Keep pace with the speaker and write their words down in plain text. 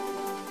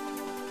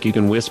You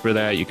can whisper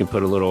that. You can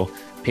put a little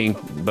pink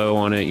bow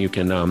on it. You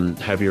can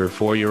have your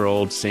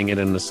 4-year-old sing it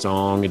in the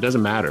song. It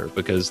doesn't matter,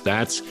 because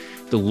that's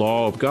the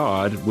law of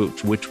God,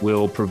 which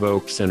will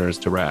provoke sinners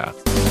to wrath.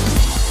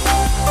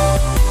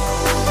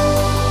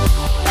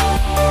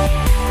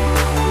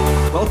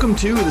 Welcome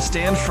to the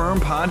Stand Firm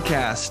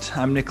podcast.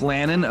 I'm Nick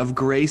Lannon of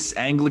Grace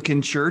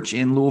Anglican Church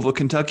in Louisville,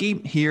 Kentucky,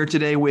 here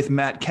today with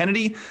Matt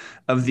Kennedy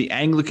of the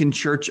Anglican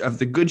Church of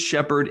the Good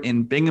Shepherd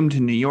in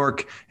Binghamton, New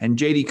York, and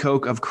JD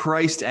Koch of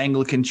Christ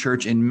Anglican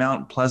Church in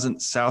Mount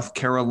Pleasant, South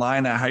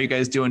Carolina. How are you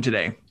guys doing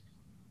today?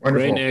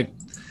 Wonderful. Great, Nick.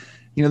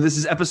 You know, this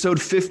is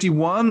episode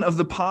 51 of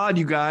the pod,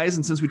 you guys,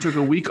 and since we took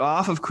a week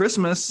off of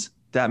Christmas,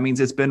 that means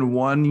it's been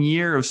 1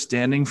 year of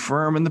standing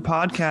firm in the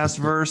podcast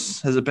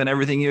verse. Has it been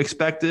everything you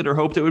expected or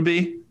hoped it would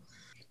be?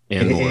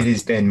 And it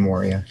has been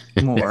more, yeah.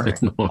 More.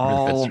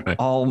 More,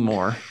 all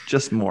more.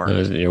 Just more.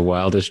 Your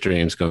wildest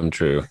dreams come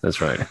true. That's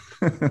right.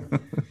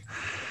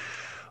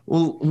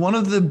 Well, one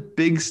of the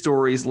big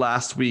stories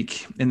last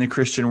week in the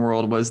Christian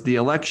world was the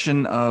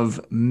election of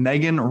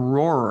Megan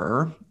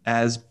Rohrer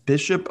as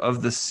Bishop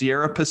of the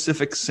Sierra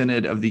Pacific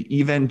Synod of the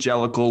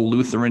Evangelical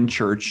Lutheran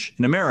Church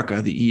in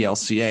America, the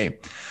ELCA.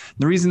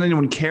 The reason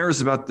anyone cares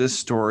about this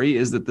story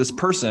is that this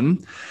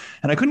person,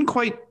 and I couldn't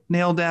quite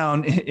nail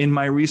down in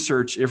my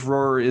research if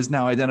Rohrer is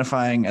now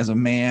identifying as a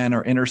man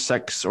or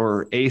intersex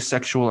or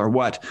asexual or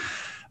what.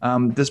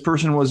 This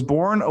person was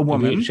born a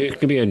woman. It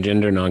could be a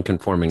gender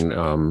nonconforming.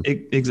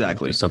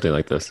 Exactly. Something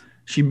like this.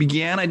 She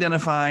began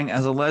identifying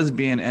as a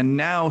lesbian and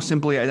now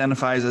simply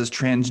identifies as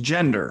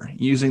transgender,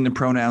 using the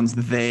pronouns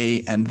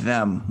they and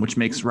them, which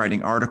makes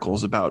writing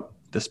articles about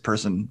this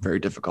person very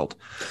difficult.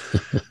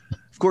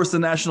 Of course, the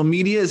national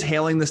media is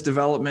hailing this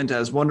development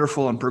as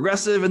wonderful and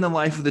progressive in the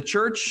life of the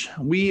church.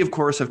 We, of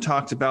course, have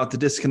talked about the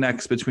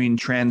disconnects between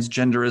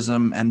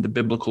transgenderism and the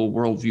biblical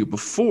worldview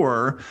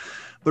before,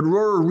 but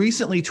Rohrer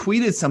recently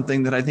tweeted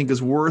something that I think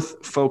is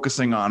worth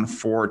focusing on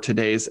for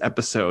today's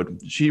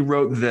episode. She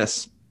wrote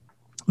this: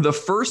 "The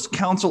First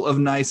Council of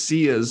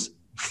Nicaea's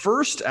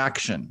first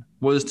action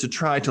was to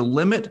try to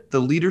limit the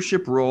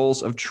leadership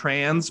roles of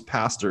trans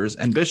pastors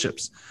and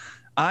bishops.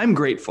 I'm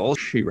grateful,"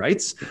 she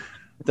writes,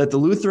 "that the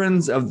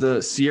Lutherans of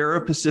the Sierra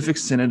Pacific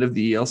Synod of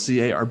the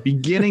ELCA are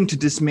beginning to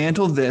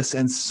dismantle this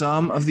and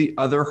some of the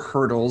other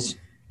hurdles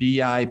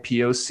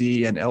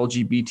BIPOC and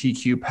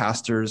LGBTQ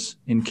pastors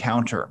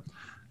encounter."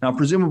 Now,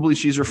 presumably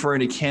she's referring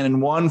to Canon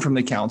 1 from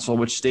the council,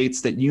 which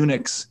states that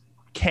eunuchs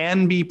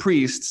can be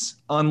priests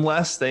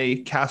unless they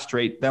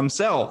castrate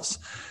themselves.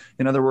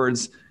 In other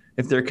words,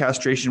 if their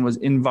castration was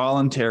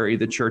involuntary,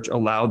 the church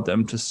allowed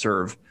them to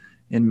serve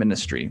in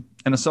ministry.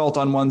 An assault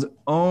on one's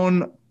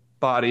own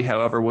body,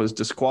 however, was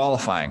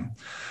disqualifying.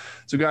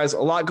 So guys, a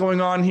lot going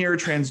on here: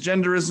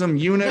 transgenderism,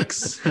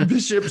 eunuchs,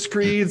 bishops,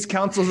 creeds,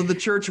 councils of the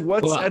church.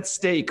 What's at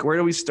stake? Where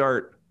do we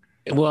start?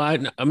 Well,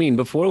 I mean,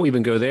 before we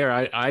even go there,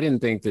 I didn't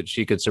think that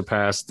she could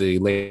surpass the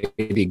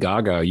Lady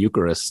Gaga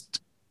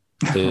Eucharist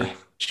that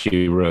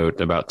she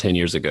wrote about 10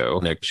 years ago.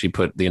 She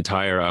put the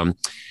entire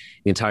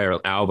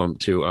album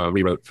to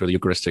rewrote for the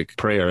Eucharistic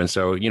prayer. And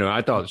so, you know,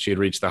 I thought she had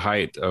reached the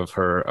height of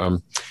her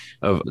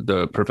of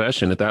the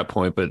profession at that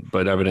point,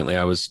 but evidently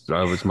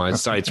my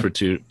sights were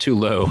too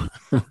low.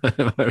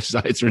 Her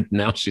sights were,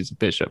 now she's a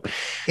bishop.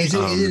 Is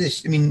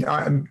it I mean,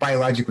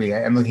 biologically,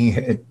 I'm looking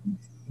at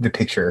the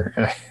picture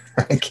and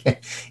I can't,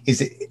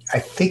 I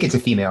think it's a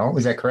female.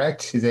 Is that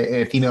correct? Is it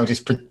a female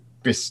just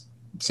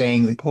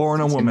saying born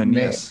a woman?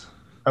 Yes.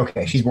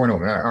 Okay. She's born a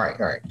woman. All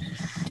right.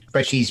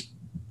 But she's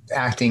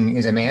acting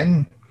as a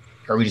man,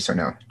 or we just don't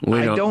know?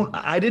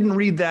 I didn't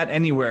read that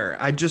anywhere.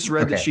 I just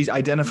read that she's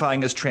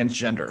identifying as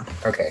transgender.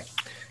 Okay.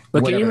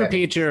 But can you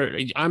repeat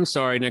I'm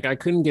sorry, Nick, I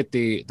couldn't get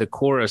the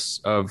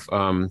chorus of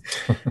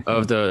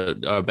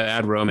the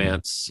Bad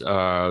Romance,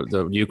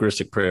 the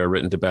Eucharistic prayer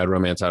written to Bad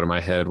Romance out of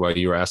my head while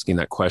you were asking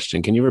that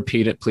question. Can you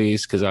repeat it,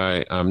 please? Because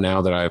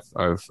now that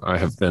I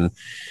have been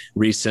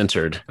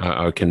recentered,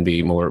 I can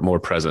be more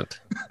present.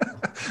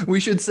 We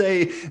should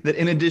say that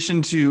in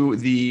addition to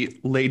the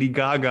Lady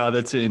Gaga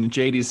that's in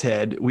JD's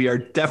head, we are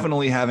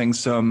definitely having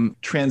some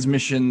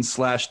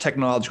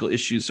transmission/technological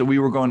issues. So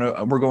we're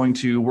going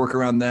to work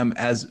around them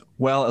as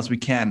well as we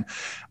can.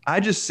 I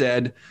just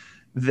said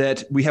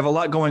that we have a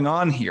lot going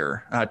on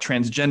here: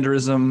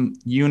 transgenderism,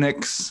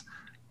 eunuchs,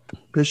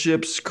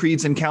 bishops,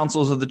 creeds, and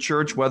councils of the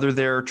church, whether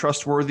they're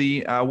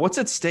trustworthy. What's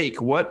at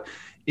stake? What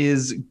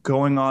is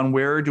going on?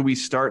 Where do we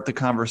start the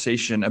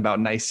conversation about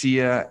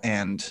Nicaea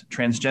and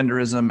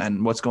transgenderism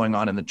and what's going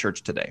on in the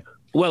church today?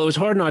 Well, it was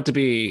hard not to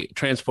be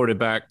transported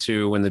back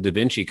to when the Da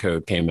Vinci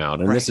Code came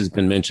out. And This has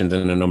been mentioned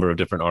in a number of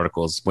different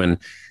articles, when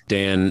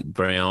Dan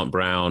Brown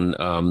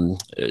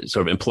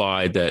sort of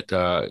implied that,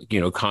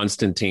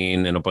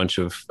 Constantine and a bunch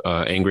of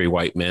angry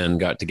white men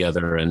got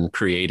together and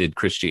created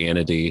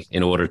Christianity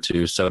in order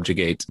to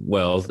subjugate,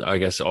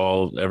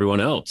 everyone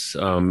else.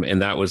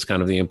 And that was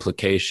kind of the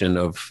implication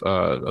of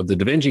the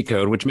Da Vinci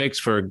Code, which makes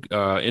for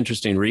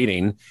interesting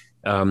reading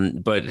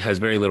but has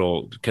very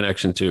little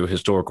connection to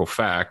historical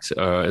fact,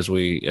 as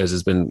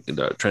has been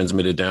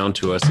transmitted down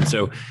to us. And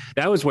so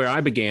that was where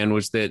I began,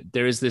 was that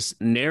there is this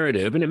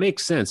narrative, and it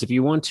makes sense. If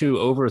you want to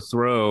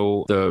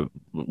overthrow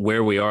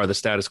where we are, the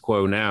status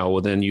quo now,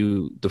 well, then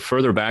the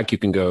further back you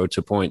can go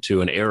to point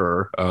to an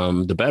error,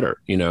 the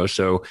better,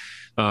 So,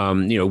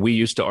 we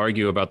used to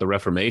argue about the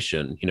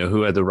Reformation,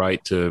 who had the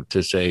right to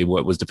say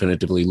what was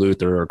definitively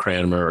Luther or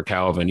Cranmer or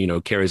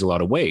Calvin, carries a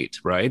lot of weight,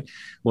 right?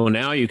 Well,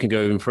 now you can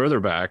go even further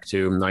back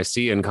to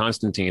Nicaea and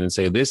Constantine and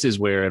say, this is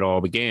where it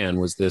all began,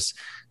 was this,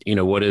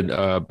 what did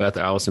Beth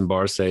Allison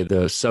Barr say?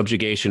 The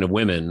subjugation of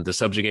women, the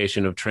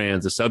subjugation of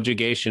trans, the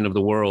subjugation of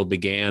the world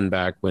began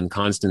back when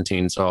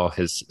Constantine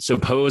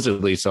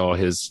supposedly saw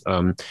his,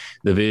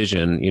 the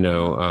vision,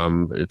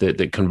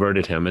 that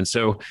converted him. And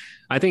so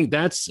I think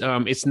that's,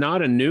 it's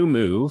not a new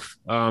move.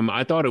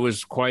 I thought it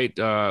was quite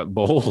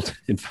bold,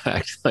 in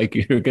fact, like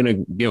you're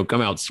going to,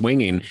 come out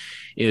swinging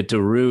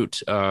to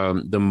root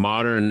the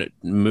modern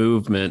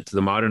movement,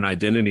 the modern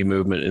identity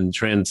movement in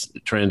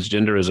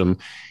transgenderism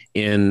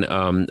in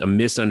a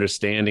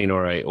misunderstanding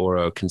or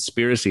a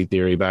conspiracy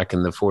theory back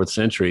in the 4th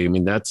century. I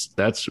mean,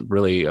 that's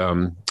really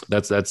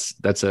that's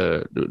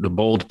a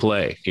bold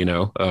play,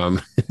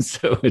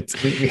 So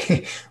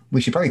we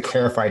should probably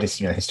clarify just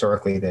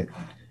historically that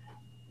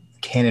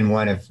Canon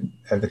 1 of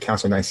the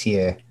Council of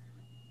Nicaea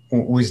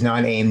was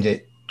not aimed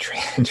at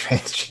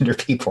transgender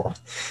people.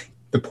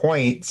 The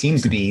point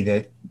seems to be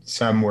that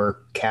some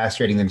were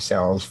castrating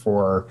themselves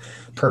for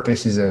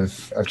purposes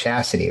of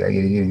chastity.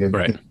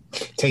 Right.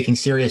 Taking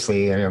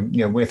seriously,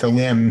 if a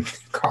limb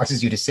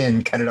causes you to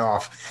sin, cut it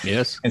off.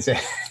 Yes. And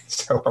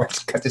so let's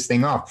cut this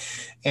thing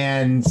off.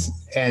 And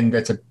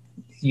that's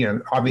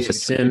obviously it's a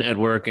sin at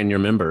work in your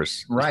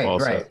members. Right.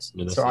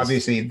 So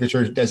obviously the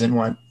church doesn't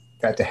want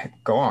that to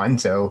go on.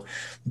 So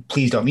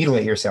please don't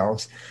mutilate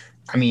yourselves.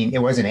 I mean, it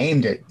wasn't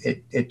aimed at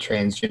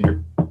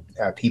transgender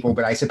people,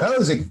 but I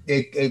suppose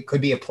it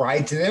could be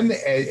applied to them.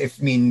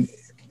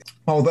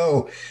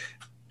 Although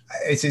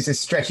it's a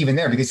stretch even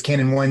there, because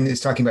Canon 1 is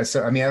talking about,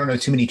 I don't know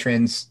too many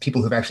trans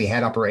people who've actually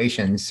had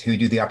operations who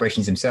do the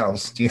operations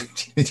themselves. Do you know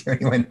it's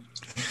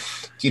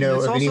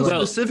of also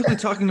anyone? Specifically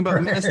talking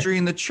about ministry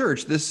in the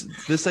church,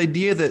 this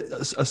idea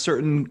that a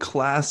certain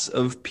class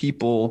of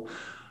people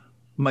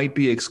might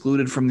be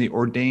excluded from the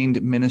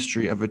ordained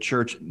ministry of a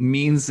church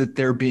means that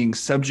they're being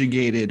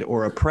subjugated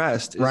or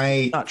oppressed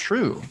is not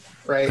true.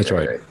 Right. That's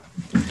right.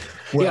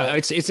 Well, yeah,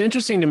 it's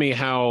interesting to me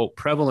how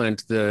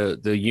prevalent the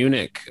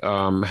eunuch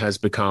has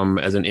become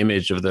as an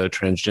image of the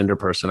transgender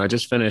person. I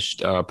just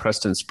finished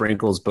Preston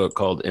Sprinkle's book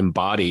called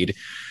Embodied,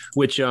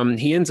 which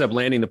he ends up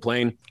landing the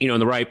plane, in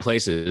the right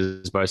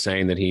places by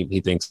saying that he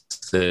thinks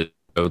that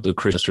the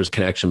Christian's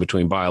connection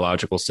between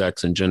biological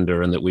sex and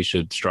gender, and that we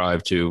should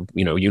strive to,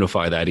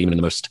 unify that even in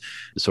the most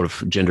sort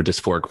of gender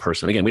dysphoric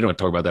person. Again, we don't have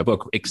to talk about that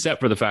book, except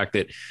for the fact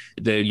that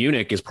the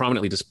eunuch is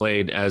prominently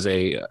displayed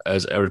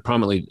or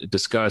prominently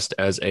discussed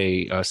as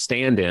a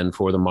stand-in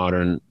for the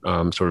modern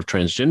sort of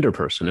transgender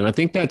person. And I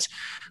think that's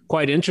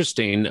quite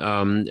interesting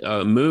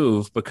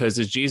move, because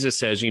as Jesus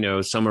says,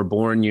 some are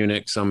born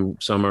eunuchs, some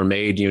are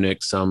made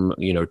eunuchs, some,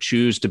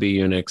 choose to be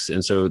eunuchs.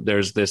 And so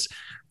there's this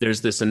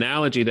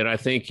analogy that I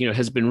think,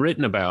 has been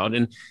written about.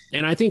 And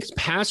I think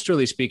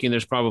pastorally speaking,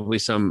 there's probably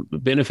some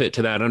benefit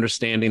to that,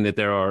 understanding that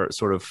there are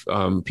sort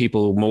of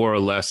people more or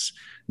less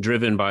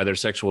driven by their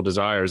sexual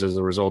desires as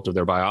a result of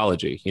their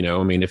biology.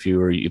 If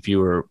you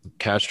were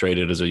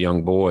castrated as a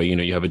young boy,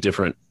 you have a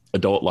different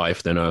adult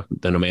life than a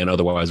man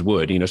otherwise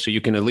would, so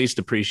you can at least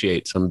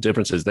appreciate some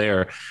differences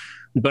there.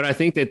 But I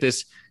think that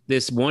this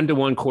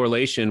one-to-one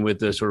correlation with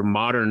the sort of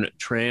modern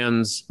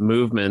trans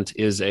movement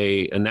is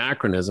a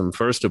anachronism,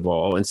 first of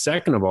all, and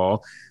second of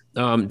all,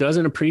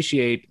 doesn't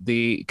appreciate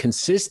the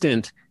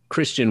consistent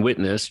Christian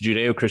witness,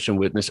 Judeo-Christian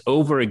witness,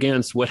 over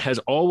against what has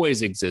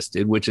always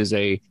existed, which is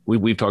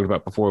we've talked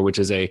about before, which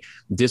is a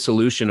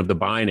dissolution of the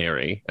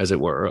binary, as it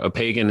were, a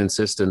pagan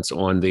insistence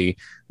on the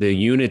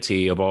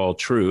unity of all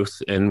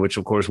truth, and which,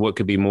 of course, what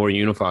could be more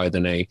unified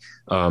than a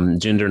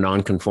gender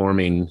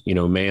non-conforming,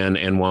 man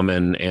and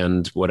woman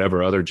and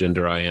whatever other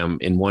gender I am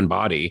in one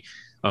body,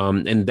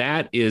 and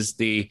that is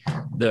the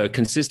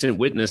consistent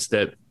witness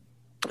that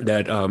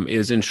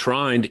is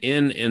enshrined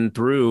in and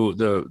through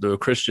the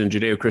Christian,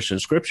 Judeo-Christian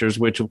scriptures,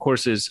 which of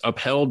course is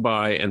upheld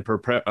by and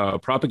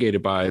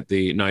propagated by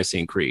the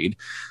Nicene Creed,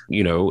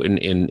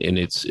 in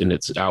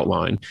its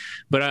outline.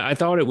 But I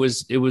thought it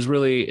was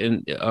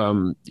really,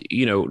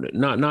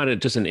 not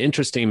just an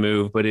interesting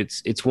move, but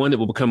it's one that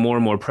will become more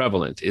and more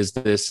prevalent. Is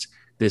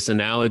this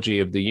analogy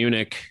of the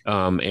eunuch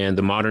and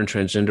the modern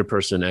transgender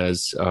person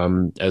as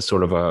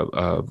sort of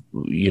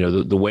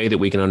the way that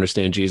we can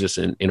understand Jesus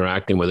in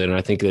interacting with it. And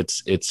I think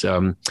it's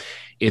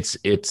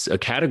a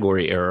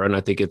category error, and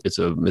I think it's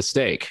a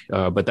mistake.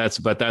 But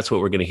that's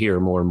what we're going to hear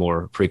more and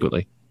more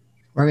frequently.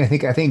 Well, I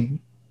think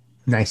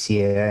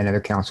Nicaea and other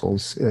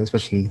councils,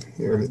 especially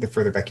the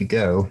further back you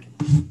go,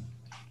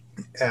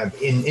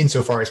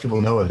 insofar as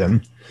people know of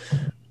them,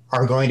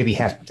 are going to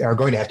have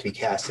to be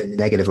cast in a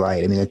negative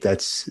light. I mean,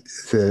 that's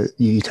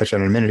you touched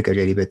on it a minute ago,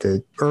 JD, but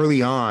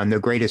early on, the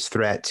greatest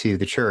threat to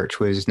the church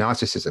was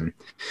Gnosticism.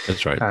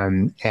 That's right.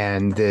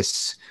 And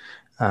this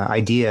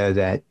idea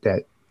that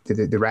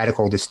the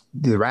radical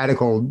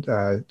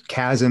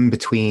chasm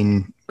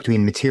between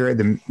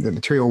the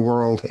material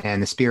world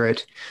and the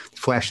spirit, the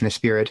flesh and the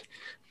spirit,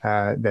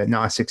 that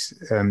Gnostics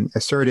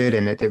asserted,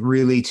 and that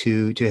really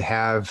to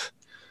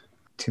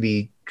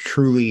be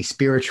truly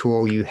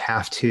spiritual, you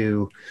have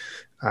to.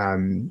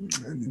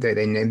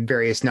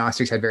 Various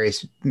Gnostics had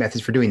various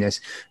methods for doing this.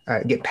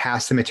 Get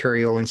past the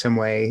material in some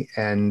way,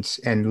 and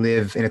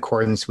live in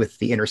accordance with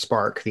the inner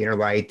spark, the inner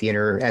light, the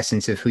inner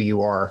essence of who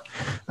you are,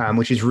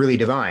 which is really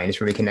divine.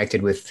 It's really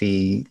connected with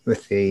the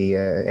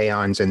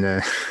aeons and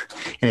the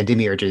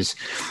demiurges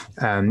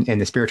in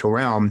the spiritual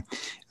realm,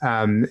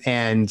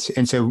 and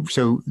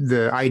so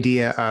the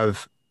idea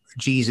of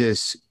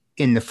Jesus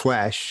in the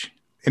flesh,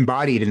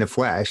 embodied in the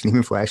flesh, in the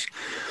human flesh,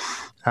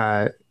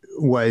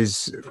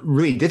 was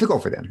really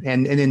difficult for them.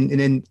 And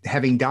then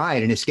having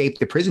died and escaped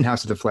the prison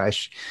house of the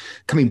flesh,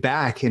 coming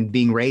back and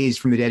being raised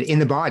from the dead in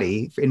the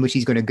body in which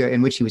he's going to go,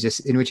 in which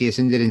he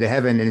ascended into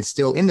heaven and is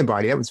still in the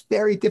body. That was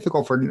very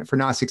difficult for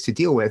Gnostics to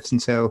deal with.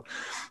 And so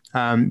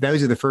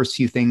those are the first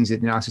few things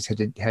that Gnostics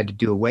had to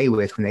do away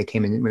with when they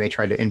came in, when they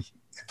tried to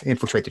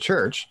infiltrate the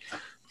church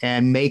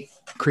and make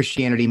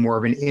Christianity more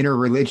of an inner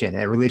religion,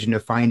 a religion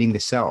of finding the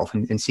self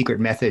and secret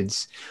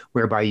methods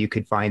whereby you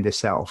could find the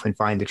self and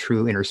find the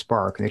true inner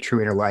spark and the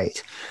true inner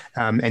light.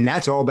 And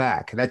that's all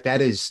back.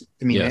 That is,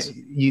 I mean, yes.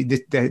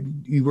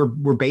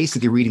 We're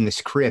basically reading the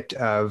script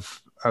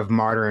of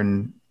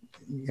modern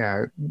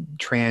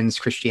trans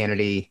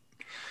Christianity,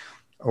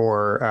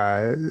 or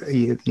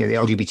the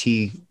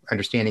LGBT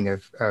understanding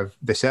of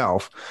the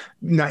self.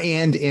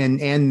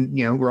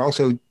 And we're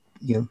also,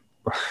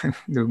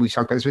 we've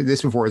talked about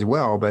this before as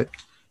well, but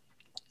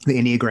the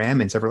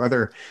Enneagram and several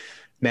other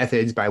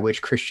methods by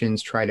which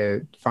Christians try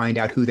to find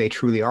out who they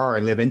truly are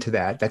and live into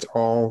that. That's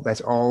all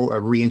a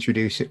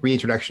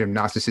reintroduction of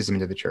Gnosticism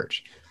into the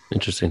church.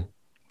 Interesting.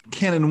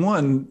 Canon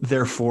 1,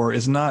 therefore,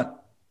 is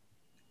not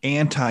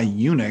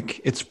anti-eunuch,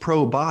 it's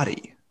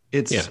pro-body.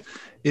 It's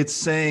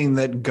saying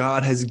that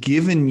God has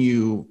given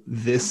you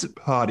this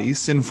body,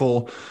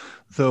 sinful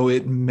though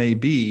it may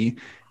be,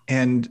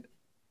 and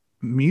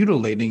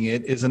mutilating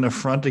it is an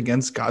affront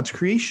against God's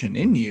creation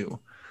in you.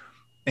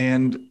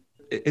 And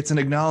it's an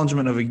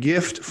acknowledgement of a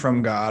gift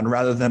from God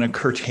rather than a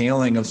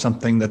curtailing of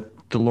something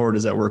that the Lord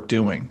is at work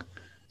doing.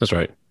 That's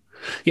right.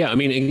 Yeah, I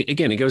mean,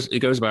 again, it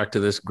goes back to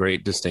this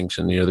great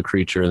distinction, the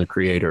creature and the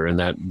creator, and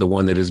that the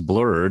one that is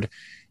blurred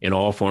in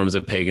all forms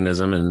of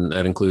paganism, and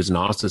that includes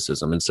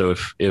Gnosticism. And so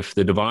if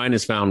the divine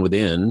is found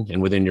within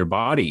and within your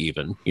body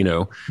even,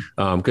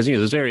 because,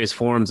 there's various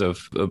forms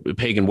of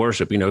pagan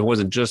worship, it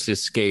wasn't just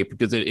escape,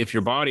 because if your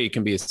body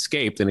can be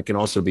escaped, then it can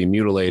also be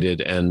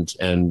mutilated and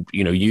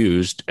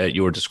used at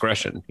your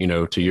discretion,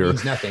 to your... It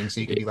means nothing,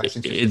 so you can be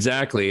licensed.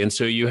 Exactly. And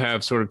so you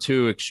have sort of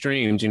two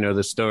extremes,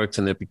 the Stoics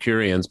and the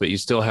Epicureans, but you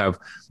still have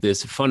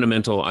this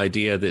fundamental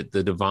idea that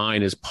the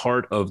divine is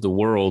part of the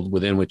world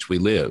within which we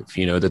live,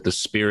 that the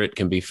spirit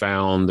can be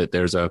found, that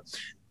there's an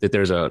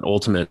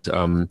ultimate,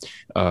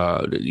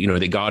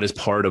 that God is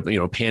part of,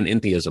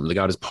 panentheism, that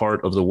God is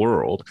part of the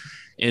world.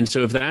 And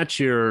so if that's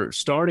your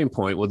starting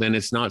point, well, then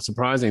it's not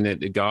surprising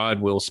that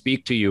God will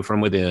speak to you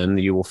from within.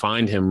 You will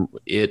find him,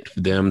 it,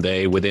 them,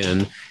 they,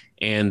 within.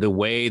 And the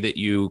way that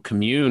you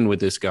commune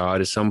with this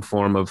God is some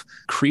form of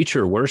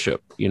creature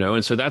worship,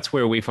 and so that's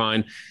where we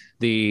find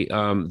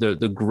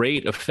the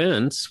great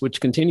offense, which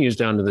continues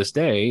down to this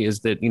day, is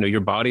that, your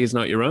body is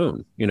not your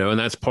own, and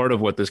that's part of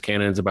what this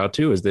canon is about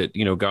too, is that,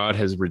 God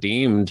has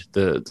redeemed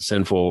the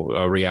sinful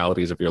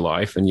realities of your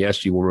life. And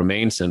yes, you will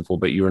remain sinful,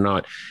 but you are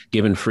not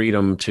given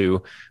freedom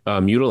to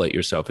mutilate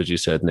yourself, as you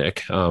said,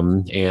 Nick.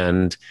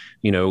 And,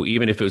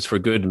 even if it was for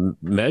good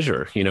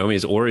measure,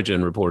 his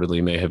Origen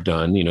reportedly may have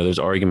done, there's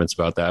arguments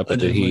about that,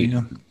 but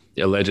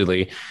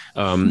allegedly,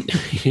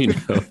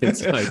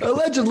 it's like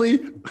allegedly.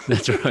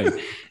 That's right.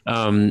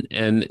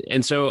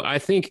 And so I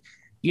think,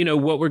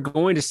 what we're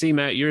going to see,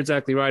 Matt, you're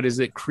exactly right, is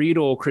that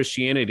creedal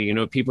Christianity,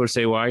 people are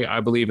saying, well, I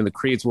believe in the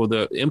creeds. Well,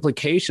 the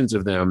implications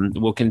of them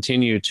will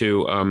continue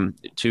to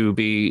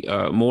be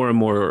more and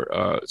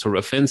more sort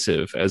of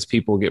offensive as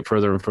people get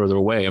further and further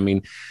away. I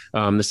mean,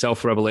 the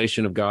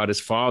self-revelation of God as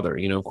Father,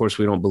 of course,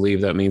 we don't believe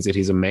that means that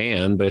he's a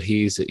man, but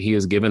he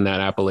is given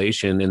that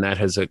appellation, and that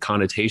has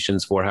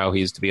connotations for how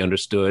he's to be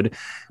understood,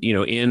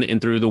 in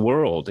and through the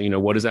world.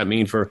 What does that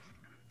mean for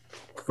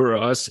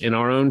us in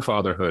our own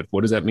fatherhood?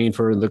 What does that mean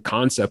for the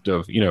concept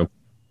of,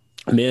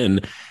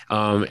 men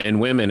and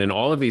women, and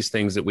all of these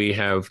things that we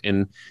have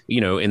in,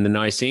 in the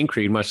Nicene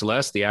Creed, much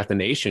less the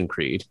Athanasian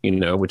Creed,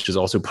 which is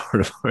also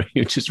part of our,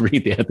 you just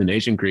read the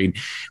Athanasian Creed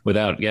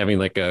without having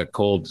like a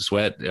cold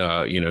sweat,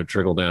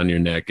 trickle down your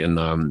neck,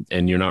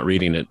 and you're not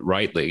reading it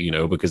rightly,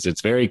 because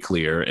it's very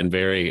clear and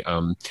very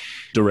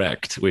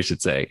direct, we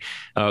should say.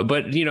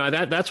 But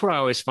that's what I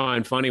always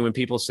find funny when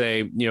people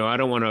say, I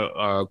don't want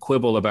to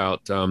quibble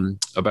about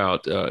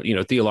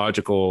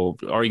theological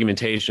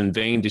argumentation,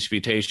 vain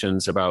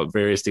disputations about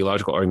various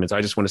theological arguments.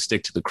 I just want to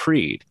stick to the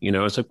creed.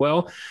 It's like,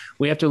 well,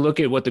 we have to look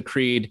at what the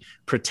creed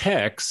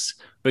protects,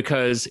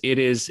 because it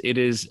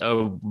is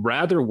a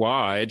rather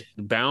wide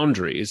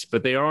boundaries,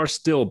 but they are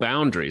still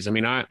boundaries. I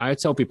mean, I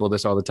tell people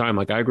this all the time.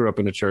 Like, I grew up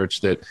in a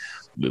church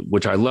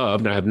which I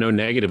loved, and I have no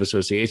negative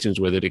associations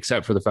with it,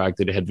 except for the fact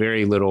that it had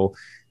very little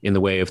in the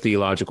way of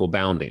theological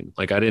bounding.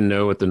 Like, I didn't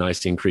know what the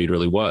Nicene Creed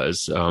really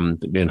was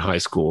in high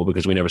school,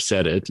 because we never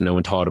said it. No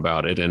one taught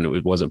about it, and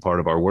it wasn't part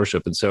of our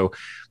worship. And so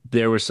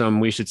there were some,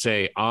 we should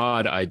say,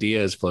 odd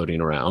ideas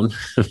floating around.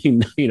 I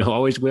mean, we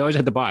always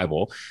had the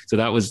Bible, so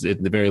that was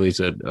at the very least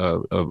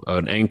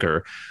an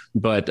anchor.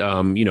 But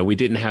we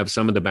didn't have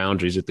some of the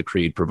boundaries that the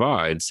Creed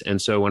provides.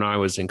 And so when I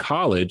was in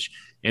college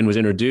and was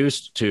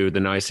introduced to the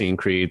Nicene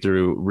Creed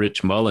through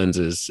Rich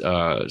Mullins's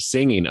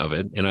singing of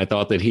it, and I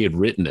thought that he had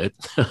written it,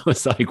 I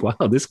was like,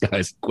 wow, this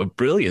guy's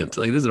brilliant.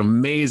 Like, this is an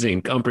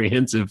amazing,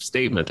 comprehensive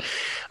statement.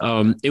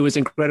 It was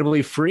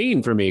incredibly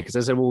freeing for me, because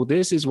I said, well,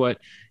 this is what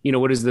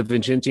is the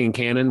Vincentian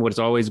canon, what is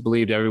always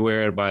believed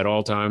everywhere at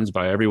all times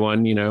by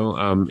everyone,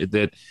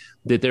 that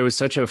there was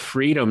such a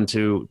freedom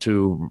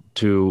to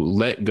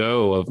let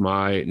go of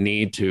my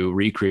need to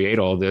recreate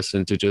all this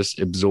and to just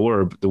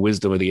absorb the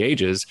wisdom of the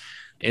ages.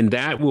 And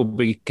that will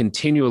be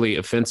continually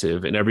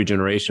offensive in every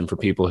generation for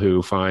people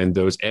who find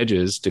those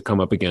edges to come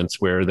up against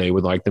where they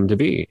would like them to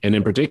be. And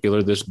in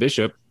particular, this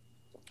Bishop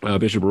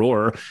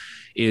Rohr,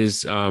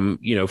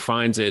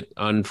 finds it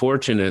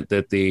unfortunate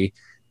that the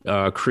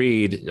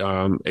creed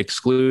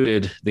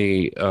excluded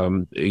the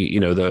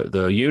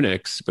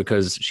eunuchs,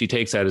 because she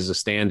takes that as a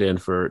stand-in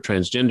for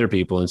transgender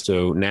people. And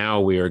so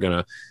now we are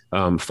going to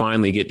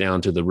finally get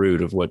down to the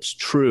root of what's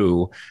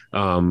true,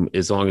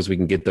 as long as we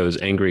can get those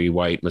angry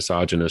white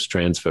misogynist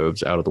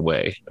transphobes out of the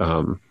way.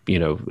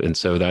 And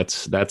so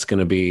that's going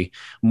to be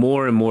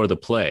more and more the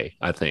play,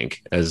 I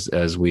think, as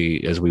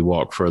we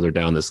walk further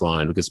down this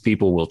line, because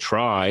people will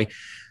try.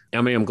 I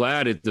mean, I'm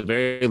glad at the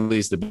very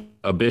least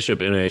a bishop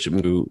in a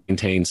who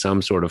maintains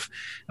some sort of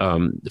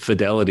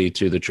fidelity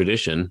to the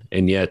tradition,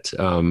 and yet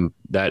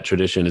that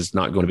tradition is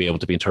not going to be able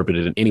to be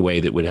interpreted in any way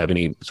that would have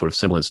any sort of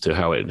semblance to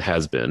how it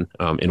has been,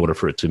 in order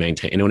for it to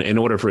maintain, in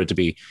order for it to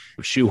be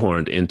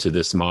shoehorned into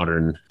this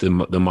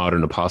the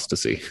modern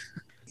apostasy.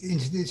 In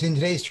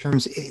today's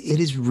terms,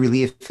 it is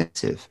really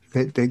offensive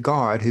that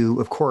God,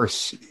 who, of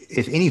course,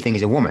 if anything,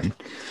 is a woman,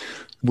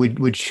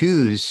 would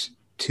choose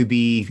to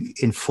be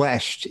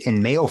enfleshed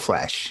in male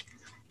flesh,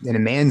 in a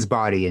man's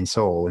body and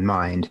soul and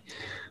mind,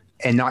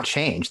 and not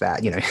change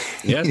that,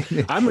 Yeah,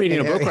 I'm reading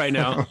a book right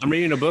now. I'm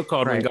reading a book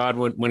called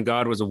When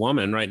God Was a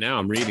Woman. Right now,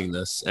 I'm reading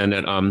this, and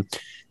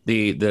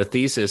the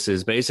thesis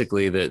is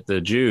basically that the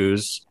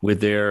Jews,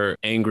 with their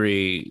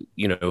angry,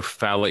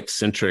 phallic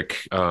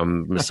centric,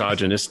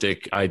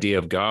 misogynistic idea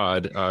of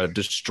God,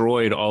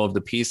 destroyed all of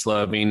the peace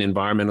loving,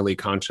 environmentally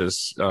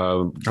conscious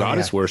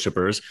goddess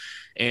worshippers.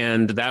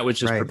 And that was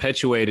just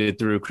perpetuated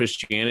through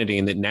Christianity,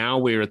 and that now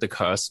we're at the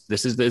cusp.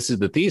 This is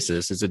the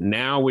thesis: is that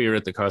now we are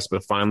at the cusp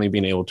of finally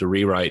being able to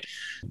rewrite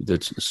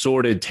the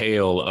sordid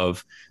tale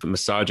of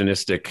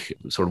misogynistic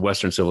sort of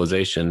Western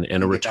civilization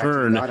and a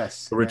return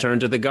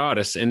to the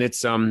goddess. And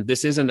it's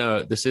this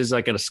is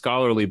like a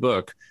scholarly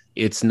book.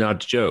 It's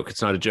not a joke.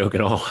 It's not a joke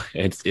at all.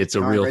 It's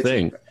a real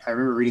thing. I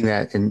remember reading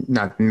that, and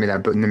not the name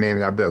of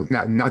that book,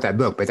 not that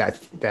book, but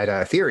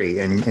that theory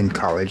in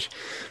college,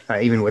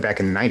 even way back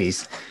in the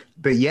 90s.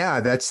 But yeah,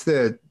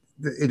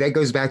 that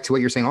goes back to what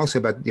you're saying also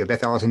about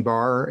Beth Allison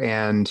Barr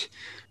and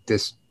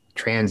this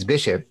trans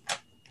bishop.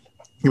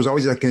 It was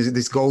always like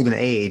this golden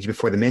age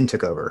before the men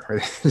took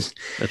over.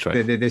 That's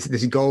right.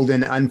 This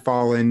golden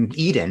unfallen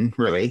Eden,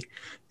 really,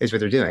 is what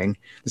they're doing.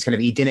 This kind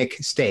of Edenic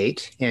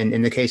state. And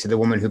in the case of the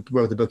woman who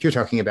wrote the book you're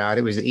talking about,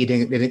 it was the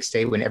Edenic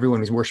state when everyone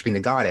was worshiping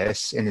the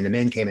goddess, and then the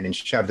men came in and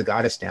shoved the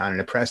goddess down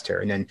and oppressed her.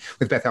 And then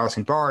with Beth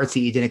Allison Barr, it's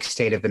the Edenic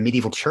state of the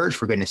medieval church,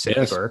 for goodness sake.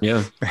 Yes,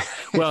 yeah.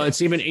 Well,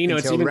 it's even,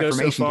 it's even goes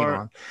so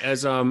far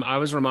as I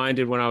was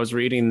reminded when I was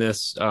reading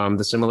this,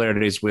 the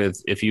similarities with,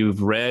 if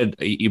you've read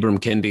Ibram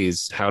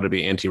Kendi's How to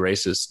Be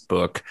Anti-Racist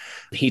book,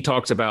 he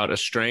talks about a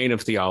strain of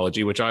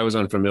theology, which I was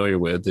unfamiliar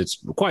with.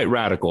 It's quite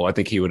radical. I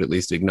think he would at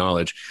least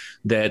acknowledge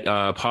that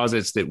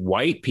posits that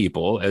white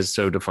people, as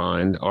so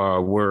defined,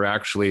 were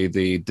actually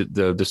the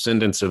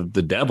descendants of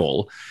the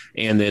devil,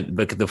 and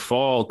that the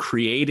fall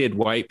created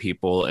white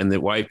people, and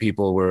that white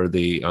people were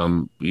the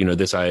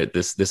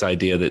this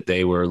idea that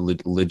they were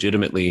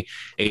legitimately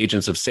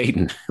agents of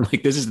Satan.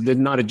 Like, this is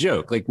not a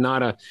joke. Like,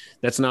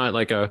 that's not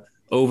like a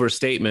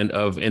overstatement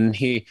of, and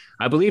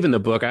I believe in the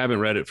book, I haven't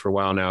read it for a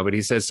while now, but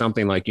he says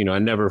something like, I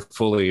never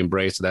fully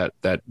embraced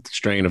that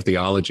strain of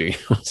theology.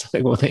 I was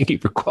like, well, thank you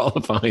for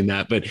qualifying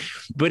that.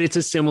 But it's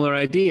a similar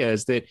idea,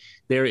 is that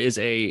there is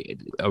a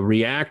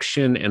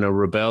reaction and a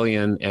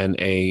rebellion and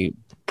a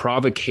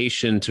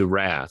provocation to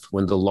wrath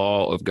when the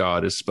law of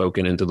God is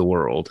spoken into the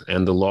world.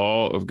 And the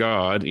law of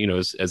God,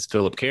 as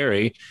Philip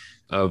Carey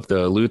of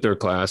the Luther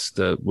class,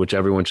 which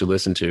everyone should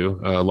listen to,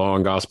 Law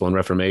and Gospel and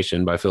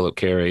Reformation by Philip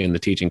Carey and the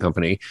Teaching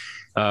Company.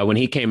 When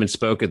he came and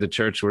spoke at the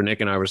church where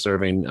Nick and I were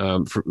serving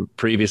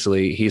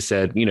previously, he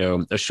said,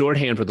 a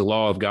shorthand for the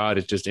law of God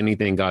is just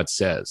anything God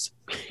says.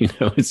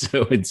 And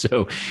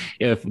so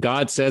if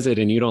God says it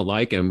and you don't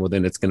like him, well,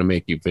 then it's going to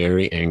make you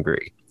very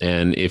angry.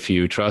 And if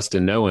you trust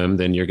and know him,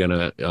 then you're going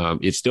to,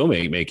 it still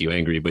may make you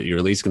angry, but you're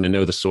at least going to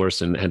know the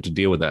source and to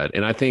deal with that.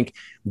 And I think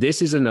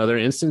this is another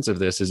instance of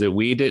this, is that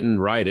we didn't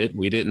write it.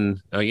 We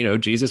didn't,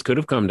 Jesus could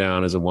have come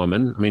down as a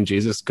woman. I mean,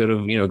 Jesus could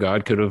have,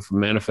 God could have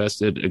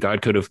manifested,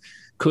 God could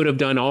have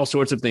done all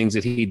sorts of things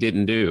that he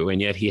didn't do.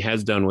 And yet he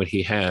has done what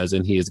he has,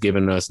 and he has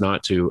given us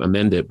not to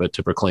amend it, but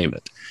to proclaim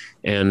it.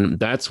 And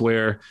that's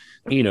where,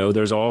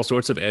 there's all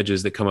sorts of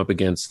edges that come up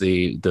against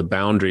the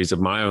boundaries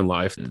of my own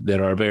life that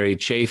are very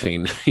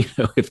chafing,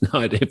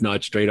 if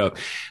not straight up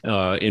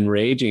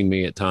enraging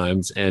me at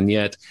times. And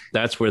yet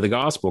that's where the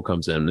gospel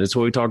comes in. It's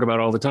what we talk about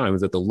all the time,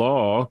 is that the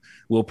law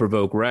will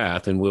provoke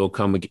wrath and will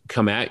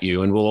come at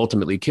you and will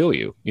ultimately kill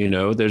you.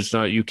 There's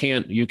not, you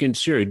can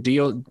sure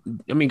deal.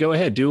 I mean, go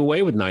ahead, do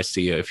away with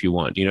Nicaea if you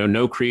want,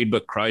 no creed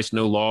but Christ,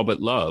 no law but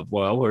love.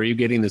 Well, where are you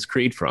getting this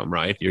creed from,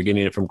 right? You're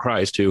getting it from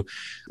Christ, who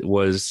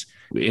was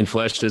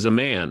enfleshed as a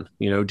man.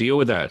 Deal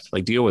with that,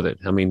 deal with it.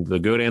 I mean, the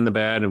good and the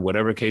bad, and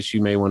whatever case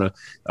you may want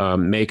to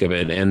make of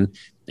it.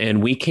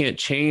 And we can't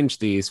change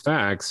these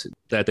facts,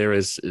 that there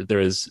is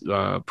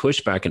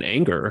pushback and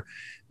anger,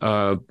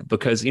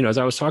 because, as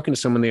I was talking to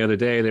someone the other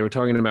day, they were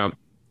talking about,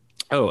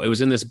 it was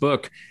in this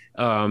book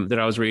that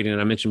I was reading, and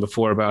I mentioned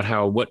before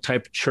about what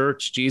type of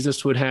church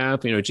Jesus would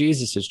have.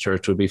 Jesus's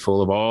church would be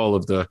full of all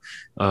of the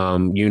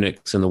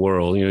eunuchs in the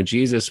world.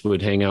 Jesus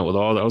would hang out with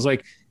all. I was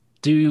like,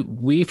 do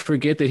we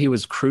forget that he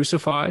was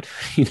crucified?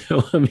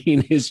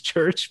 His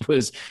church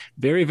was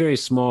very, very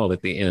small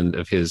at the end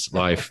of his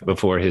life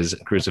before his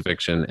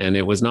crucifixion, and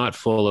it was not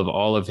full of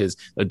all of his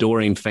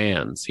adoring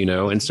fans,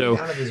 and so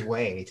out of his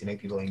way to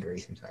make people angry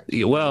sometimes.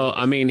 Well,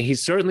 he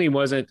certainly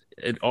wasn't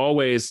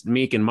always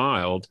meek and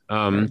mild.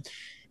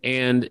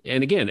 And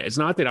again, it's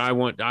not that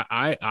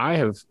I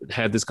have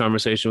had this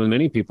conversation with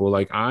many people.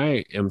 Like,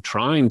 I am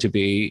trying to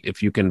be,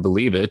 if you can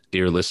believe it,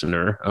 dear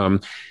listener,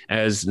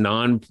 as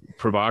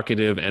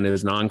non-provocative and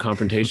as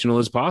non-confrontational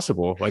as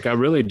possible. Like, I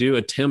really do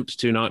attempt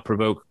to not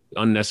provoke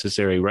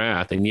unnecessary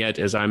wrath. And yet,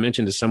 as I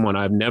mentioned to someone,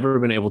 I've never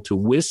been able to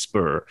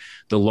whisper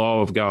the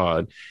law of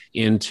God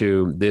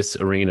into this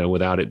arena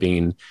without it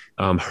being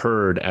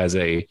heard as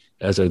a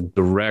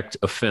direct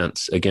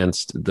offense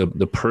against the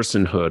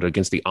personhood,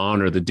 against the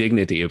honor, the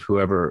dignity of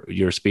whoever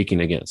you're speaking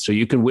against. So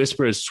you can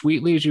whisper as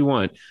sweetly as you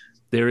want.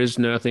 There is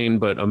nothing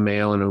but a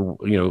male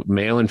and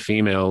male and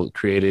female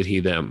created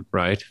he them,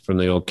 right? From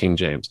the old King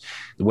James.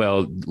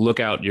 Well, look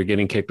out, you're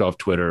getting kicked off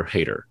Twitter,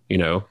 hater.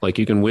 You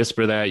can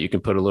whisper that, you can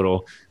put a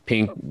little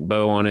pink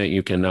bow on it.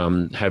 You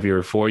can have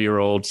your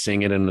 4-year-old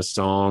sing it in a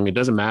song. It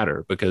doesn't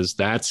matter, because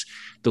that's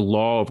the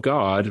law of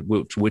God,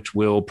 which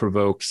will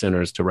provoke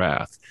sinners to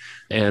wrath.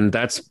 And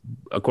that's,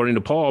 according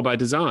to Paul, by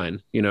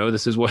design.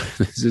 This is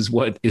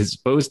what is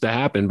supposed to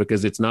happen,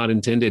 because it's not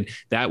intended.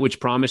 That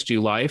which promised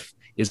you life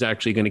is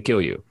actually going to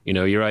kill you.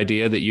 Your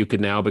idea that you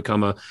could now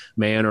become a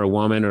man or a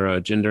woman or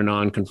a gender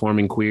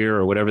non-conforming queer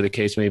or whatever the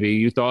case may be,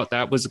 you thought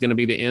that was going to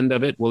be the end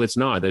of it. Well, it's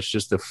not. That's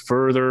just the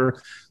further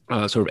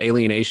sort of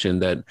alienation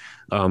that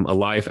a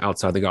life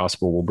outside the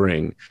gospel will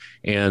bring.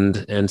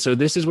 And so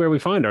this is where we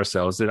find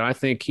ourselves, that I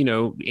think,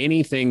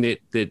 anything that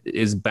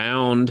is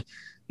bound,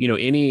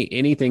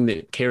 anything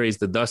that carries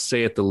the thus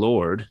saith the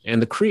Lord,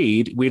 and the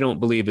creed, we don't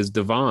believe is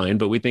divine,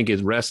 but we think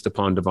it rests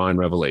upon divine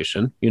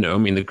revelation.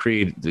 The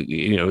creed,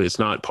 it's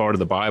not part of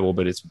the Bible,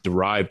 but it's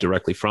derived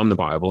directly from the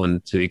Bible.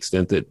 And to the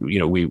extent that,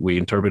 we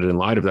interpret it in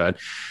light of that.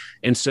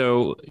 And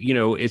so,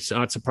 it's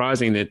not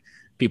surprising that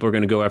people are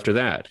going to go after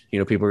that.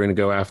 People are going to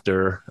go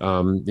after,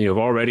 have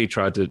already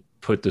tried to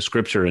put the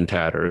scripture in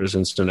tatters.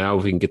 And so now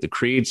if we can get the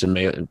creeds and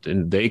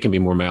they can be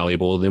more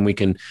malleable, then we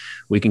can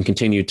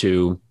continue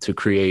to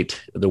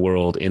create the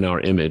world in our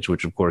image,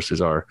 which of course is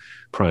our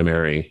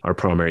primary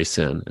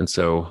sin. And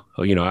so,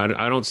 I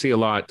don't see a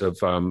lot of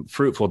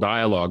fruitful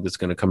dialogue that's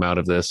going to come out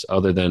of this,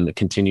 other than the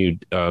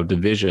continued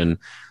division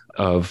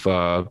of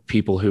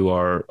people who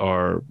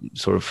are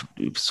sort of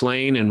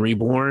slain and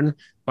reborn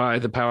by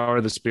the power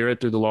of the Spirit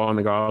through the law and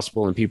the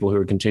gospel, and people who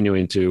are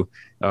continuing to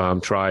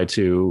try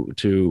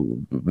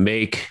to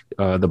make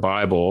the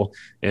Bible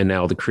and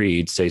now the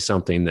creed say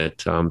something that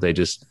they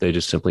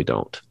just simply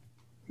don't.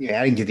 Yeah,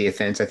 adding to the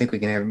offense, I think we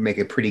can make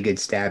a pretty good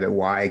stab at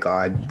why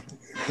God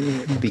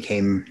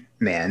became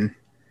man,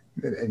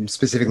 and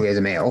specifically as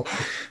a male,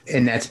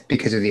 and that's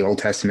because of the Old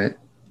Testament.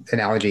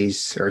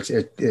 analogies or a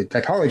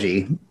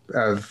typology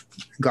of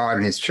God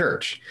and his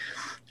church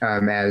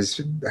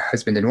as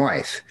husband and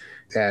wife,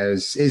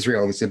 as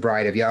Israel is the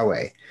bride of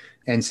Yahweh.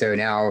 And so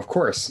now, of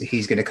course,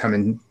 he's going to come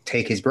and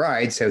take his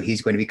bride. So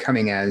he's going to be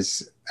coming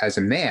as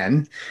a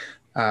man,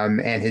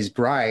 and his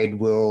bride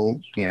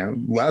will,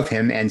 love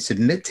him and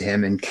submit to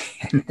him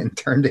and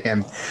turn to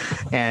him,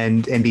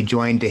 and be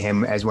joined to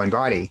him as one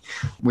body,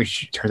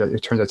 which turns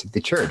out to be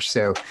the church.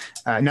 So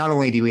not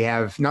only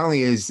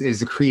is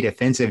the creed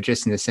offensive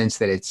just in the sense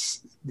that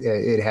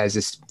it has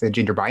the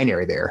gender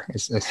binary there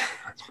as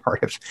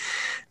part of,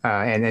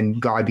 and then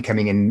God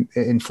becoming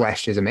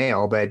enfleshed as a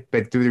male. But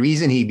the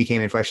reason he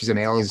became enfleshed as a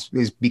male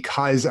is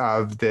because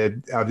of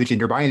the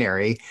gender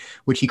binary,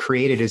 which he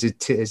created as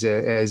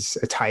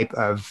a type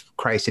of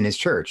Christ and his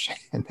church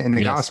and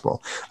the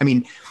gospel. I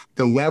mean,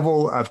 the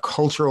level of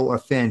cultural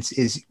offense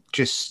is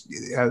just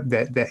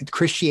that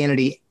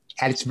Christianity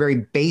at its very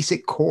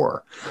basic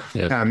core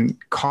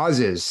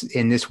causes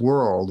in this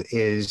world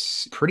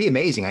is pretty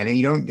amazing. I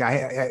know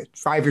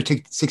 5 or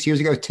 6 years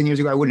ago, 10 years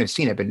ago, I wouldn't have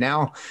seen it. But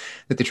now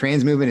that the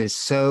trans movement is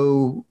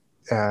so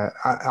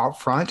out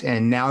front,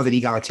 and now that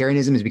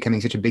egalitarianism is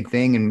becoming such a big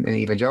thing in the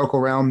evangelical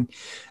realm,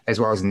 as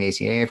well as in the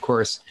ACA, of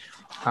course,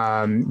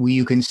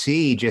 you can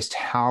see just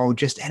how,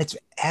 just at its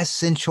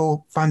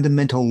essential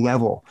fundamental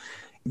level,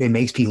 it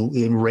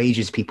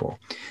enrages people.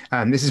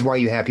 This is why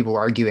you have people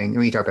arguing, and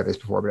we talked about this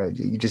before, but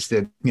just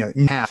have a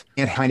kind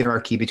of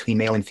hierarchy between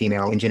male and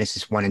female in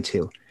Genesis 1 and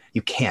 2.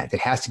 You can't. It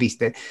has to be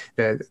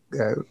the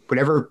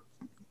whatever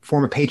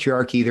form of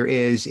patriarchy there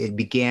is, it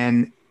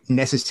began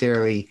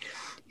necessarily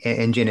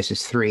in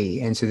Genesis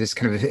 3. And so this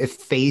kind of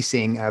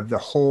effacing of the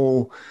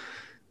whole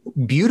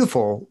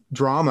beautiful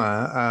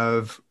drama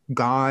of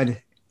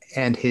God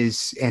and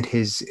his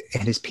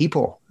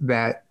people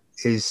that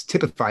is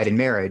typified in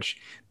marriage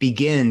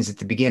begins at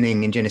the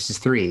beginning in Genesis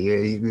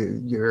 3,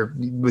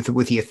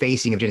 with the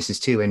effacing of Genesis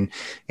 2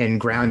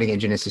 and grounding in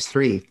Genesis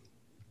 3.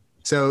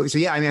 So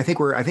yeah, I mean, I think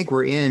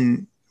we're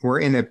in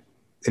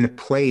a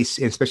place,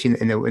 especially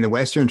in the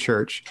Western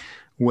church,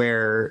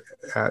 where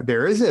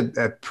there is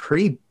a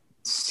pretty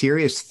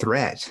serious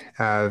threat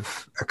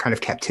of a kind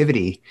of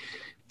captivity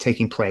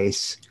taking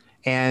place,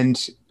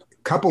 and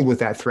coupled with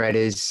that threat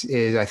is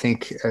I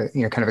think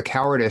kind of a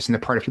cowardice on the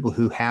part of people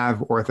who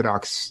have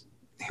orthodox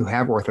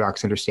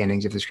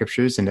understandings of the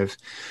scriptures and of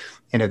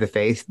the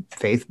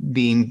faith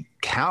being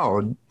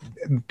cowed,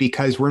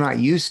 because we're not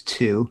used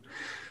to,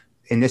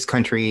 in this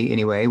country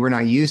anyway, we're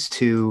not used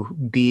to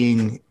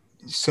being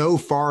so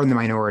far in the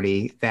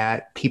minority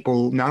that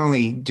people not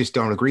only just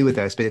don't agree with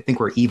us, but they think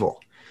we're evil.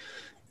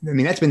 I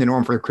mean, that's been the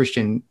norm for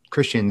Christians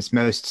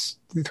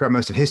throughout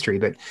most of history,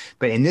 but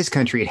in this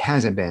country, it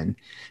hasn't been.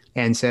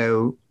 And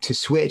so to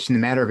switch in the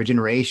matter of a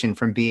generation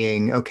from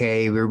being,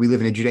 okay, we live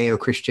in a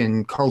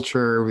Judeo-Christian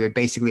culture that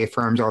basically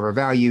affirms all of our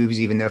values,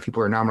 even though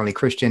people are nominally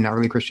Christian, not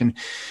really Christian,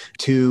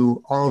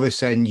 to all of a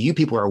sudden, you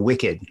people are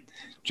wicked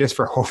just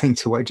for holding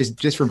to what,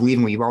 just for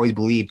believing what you've always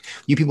believed.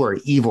 You people are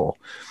evil.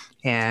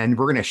 And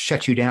we're going to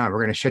shut you down. We're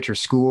going to shut your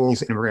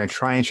schools, and we're going to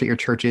try and shut your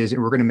churches,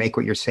 and we're going to make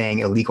what you're saying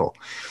illegal.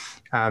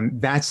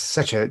 That's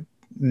such a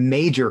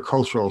major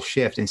cultural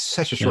shift in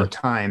such a short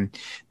time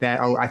that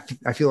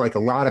I feel like a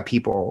lot of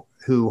people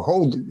who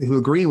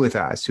agree with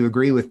us, who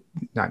agree with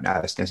not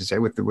us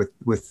necessarily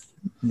with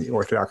the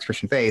Orthodox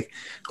Christian faith,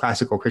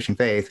 classical Christian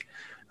faith,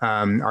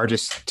 are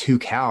just too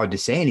cowed to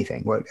say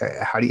anything.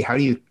 How do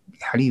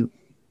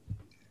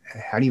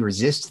you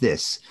resist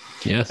this?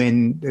 Yes.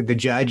 When the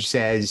judge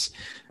says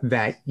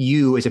that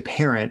you as a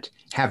parent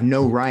have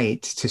no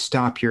right to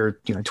stop your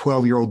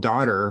 12-year-old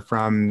daughter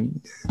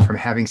from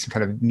having some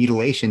kind of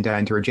mutilation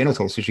done to her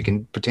genitals so she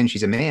can pretend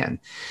she's a man.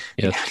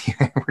 Yes.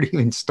 Where do you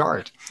even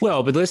start?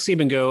 Well, but let's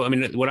even go. I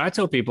mean, what I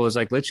tell people is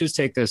let's just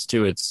take this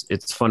to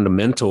its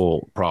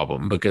fundamental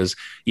problem, because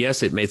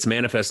yes, it's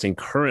manifesting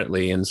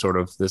currently in sort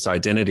of this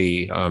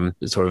identity,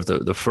 sort of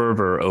the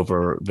fervor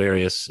over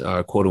various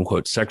quote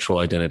unquote sexual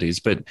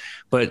identities, but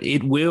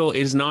it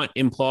is not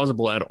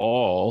implausible at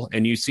all.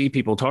 And you see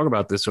people talk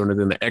about this sort of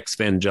in the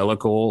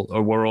evangelical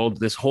world,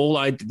 this whole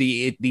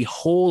the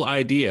whole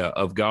idea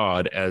of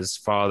God as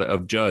father,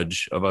 of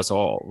judge of us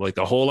all, like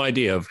the whole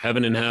idea of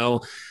heaven and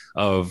hell,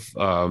 of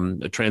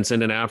a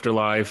transcendent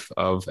afterlife,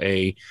 of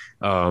the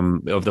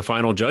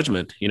final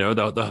judgment.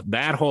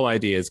 That whole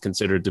idea is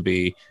considered to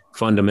be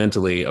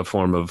fundamentally a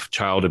form of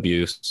child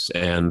abuse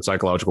and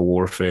psychological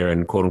warfare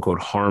and quote unquote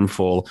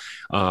harmful.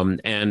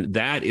 And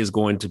that is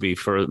going to be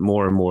for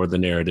more and more the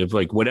narrative.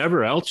 Like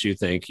whatever else you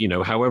think,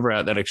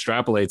 however that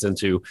extrapolates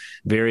into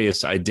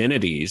various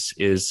identities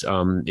is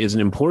an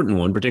important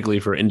one, particularly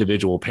for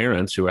individual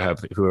parents who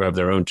have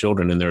their own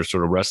children and they're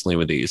sort of wrestling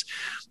with these.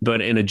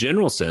 But in a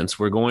general sense,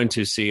 we're going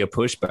to see a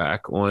pushback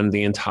on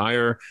the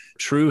entire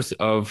truth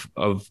of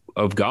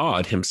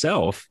God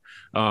himself,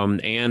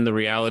 and the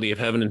reality of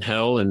heaven and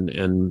hell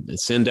and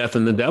sin, death,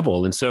 and the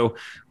devil. And so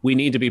we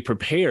need to be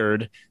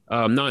prepared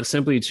not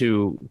simply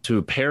to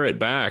parrot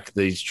back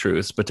these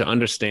truths, but to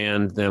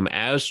understand them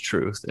as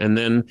truth, and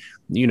then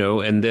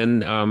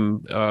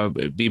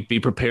be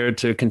prepared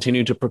to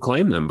continue to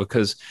proclaim them,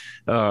 because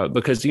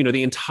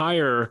the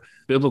entire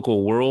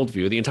biblical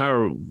worldview, the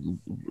entire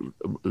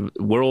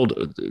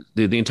world,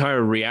 the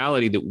entire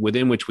reality that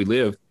within which we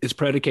live is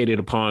predicated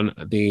upon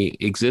the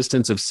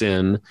existence of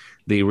sin,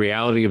 the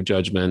reality of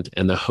judgment,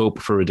 and the hope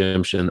for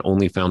redemption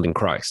only found in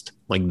Christ.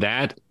 Like,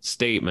 that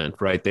statement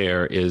right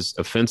there is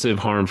offensive,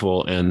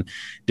 harmful, and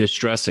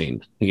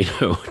distressing,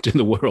 to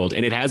the world.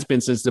 And it has been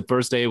since the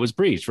first day it was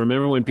preached.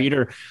 Remember when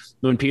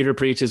Peter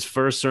preached his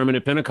first sermon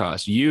at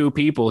Pentecost? You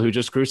people who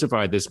just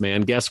crucified this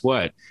man, guess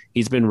what?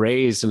 He's been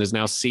raised and is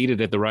now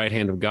seated at the right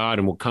hand of God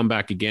and will come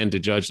back again to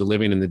judge the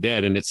living and the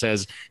dead. And it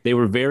says they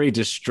were very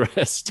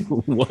distressed.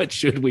 What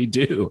should we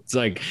do? It's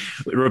like,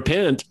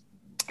 repent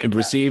and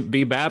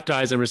be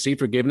baptized and receive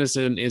forgiveness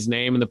in his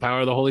name and the power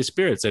of the Holy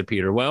Spirit, said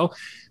Peter. Well,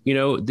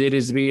 it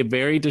is to be a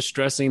very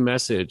distressing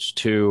message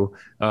to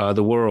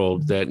the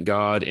world that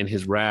God in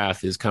his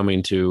wrath is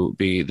coming to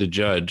be the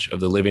judge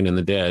of the living and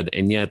the dead.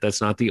 And yet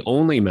that's not the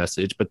only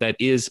message, but that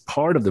is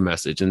part of the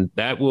message. And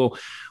that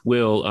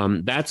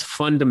that's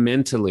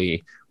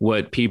fundamentally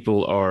what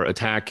people are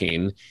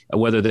attacking,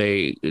 whether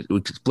they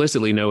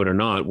explicitly know it or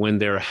not, when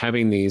they're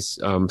having these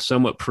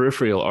somewhat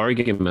peripheral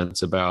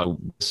arguments about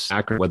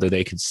whether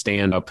they could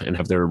stand up and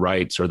have their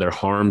rights or their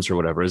harms or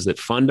whatever. Is that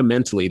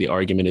fundamentally the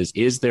argument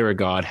is there a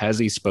God? Has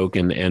he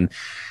spoken? And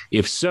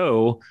if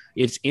so,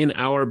 it's in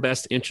our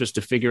best interest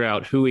to figure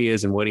out who he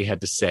is and what he had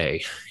to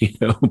say,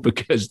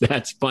 because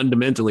that's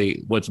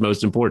fundamentally what's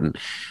most important.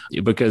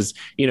 Because,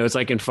 it's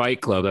like in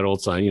Fight Club, that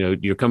old sign,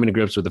 you're coming to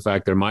grips with the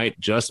fact there might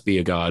just be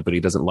a God, but he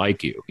doesn't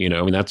like you.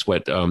 That's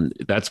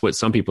what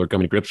some people are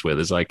coming to grips with,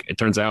 is like, it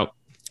turns out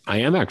I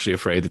am actually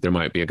afraid that there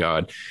might be a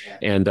God,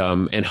 and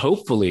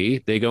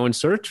hopefully they go and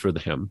search for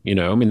him.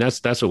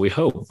 That's what we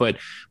hope. But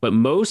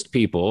most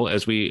people,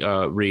 as we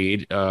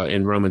read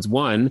in Romans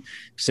 1,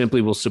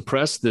 simply will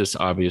suppress this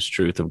obvious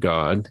truth of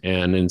God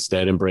and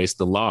instead embrace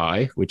the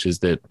lie, which is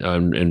that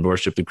and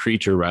worship the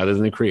creature rather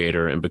than the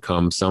creator, and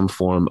become some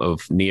form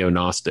of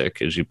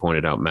neo-Gnostic, as you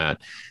pointed out, Matt,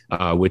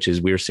 which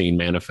is we're seeing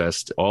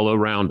manifest all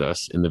around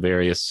us in the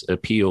various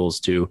appeals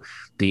to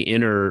the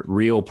inner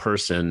real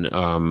person.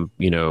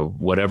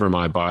 Whatever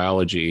my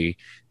biology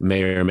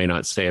may or may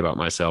not say about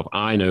myself,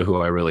 I know who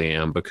I really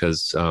am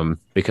because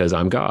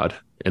I'm God.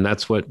 And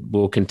that's what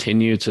we'll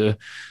continue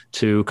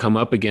to come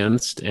up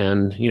against.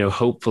 And,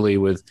 hopefully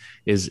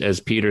as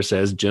Peter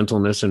says,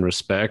 gentleness and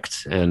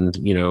respect, and,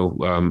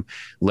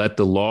 let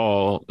the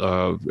law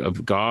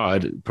of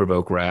God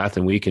provoke wrath,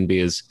 and we can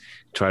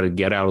try to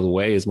get out of the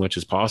way as much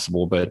as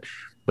possible. But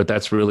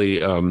that's really,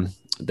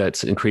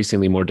 that's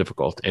increasingly more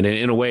difficult, and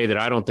in a way that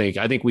I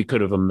think we could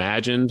have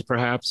imagined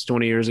perhaps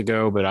 20 years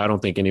ago, but I don't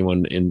think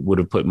anyone would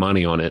have put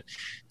money on it.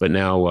 But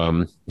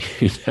now,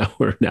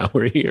 now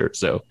we're here.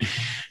 So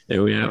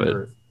there we have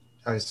it.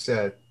 I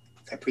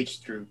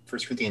preached through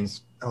 1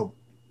 Corinthians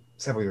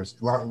several years,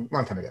 long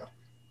time ago.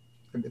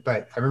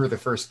 But I remember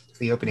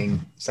the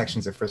opening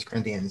sections of 1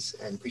 Corinthians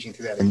and preaching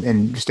through that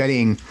and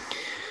studying,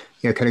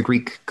 kind of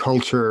Greek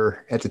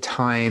culture at the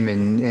time,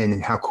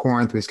 and how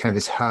Corinth was kind of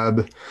this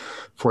hub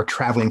for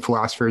traveling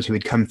philosophers who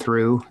had come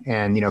through.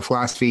 And,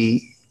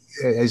 philosophy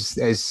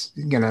as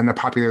on a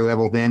popular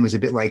level then was a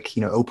bit like,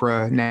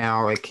 Oprah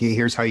now, like,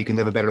 here's how you can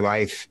live a better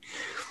life.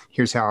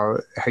 Here's how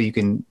you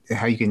can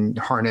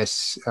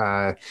harness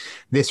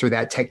this or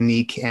that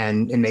technique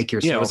and make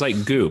yourself. Yeah, it was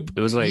like Goop.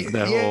 It was like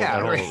that whole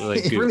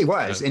like it Goop. really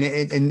was.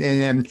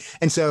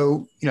 And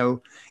so,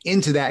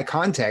 into that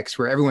context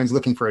where everyone's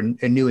looking for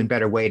a new and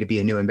better way to be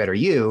a new and better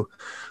you,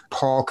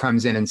 Paul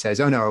comes in and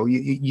says, oh no,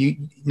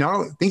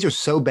 things are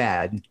so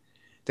bad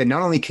that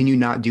not only can you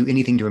not do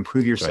anything to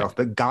improve yourself,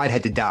 but God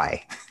had to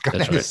die.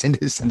 God had to send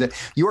his son.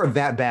 You are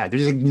that bad.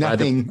 There's like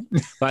nothing.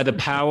 By the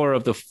power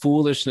of the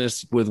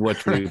foolishness with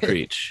which we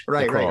preach.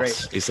 Right.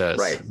 He says.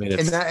 Right.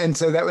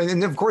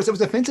 And of course it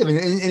was offensive.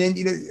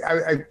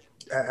 And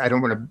I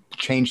don't want to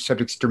change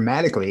subjects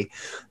dramatically,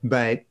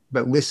 but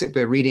listen,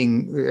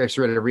 reading, I just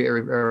read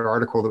an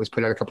article that was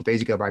put out a couple of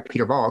days ago by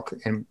Peter Valk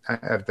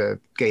of the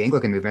Gay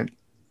Anglican movement.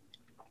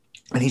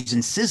 And he's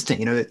insistent,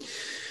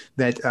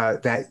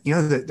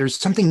 that there's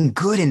something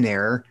good in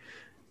there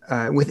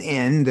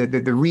within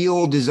the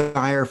real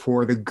desire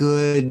for the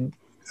good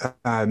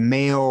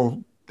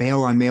male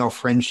on male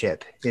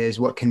friendship is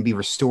what can be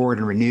restored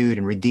and renewed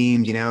and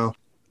redeemed. No,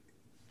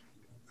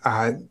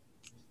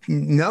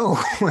 no,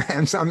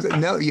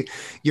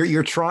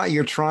 you're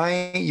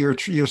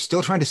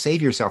still trying to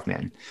save yourself,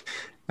 man.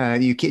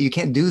 You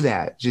can't do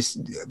that. Just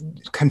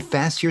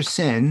confess your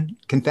sin,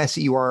 confess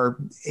that you are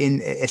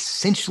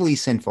essentially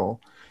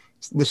sinful,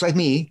 just like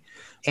me,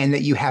 and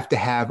that you have to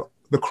have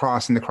the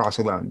cross and the cross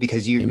alone,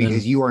 because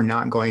you are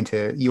not going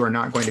to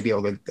be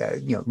able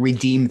to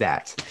redeem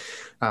that.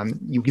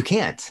 You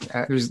can't.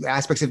 There's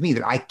aspects of me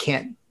that I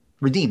can't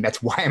redeem.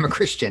 That's why I'm a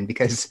Christian,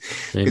 because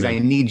I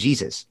need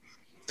Jesus.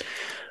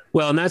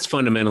 Well, and that's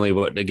fundamentally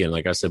what, again,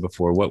 like I said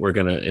before, what we're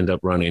going to end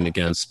up running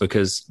against,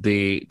 because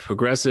the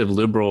progressive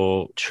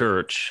liberal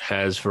church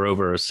has for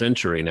over a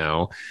century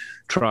now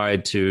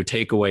tried to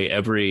take away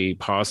every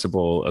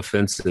possible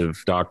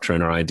offensive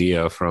doctrine or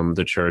idea from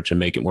the church and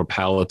make it more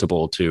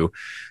palatable to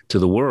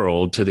the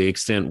world, to the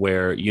extent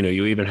where, you know,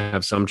 you even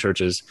have some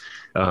churches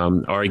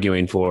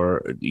arguing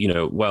for, you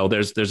know, well,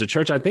 there's a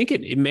church, I think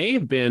it may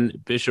have been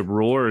Bishop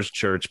Rohr's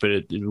church, but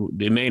it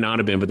may not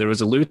have been, but there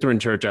was a Lutheran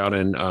church out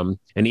in an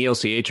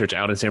ELCA church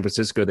out in San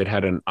Francisco that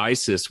had an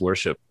ISIS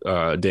worship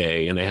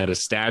day, and they had a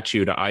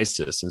statue to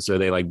ISIS, and so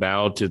they like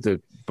bowed to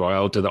the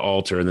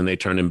altar, and then they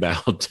turned and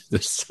bowed to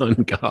the sun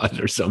god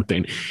or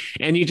something.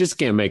 And you just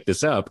can't make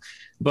this up.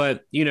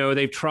 But, you know,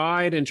 they've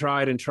tried and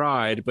tried and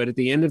tried. But at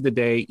the end of the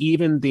day,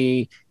 even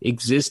the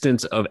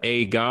existence of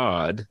a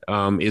God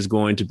is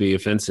going to be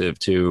offensive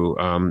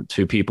to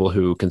people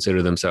who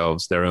consider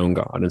themselves their own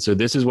God. And so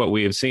this is what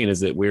we have seen, is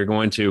that we're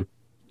going to,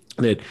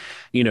 that,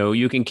 you know,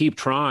 you can keep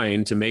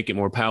trying to make it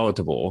more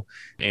palatable,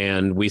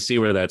 and we see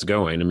where that's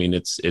going. I mean,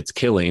 it's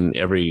killing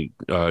every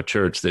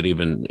church that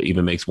even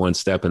makes one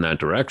step in that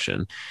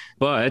direction.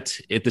 But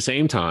at the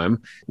same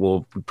time,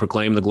 we'll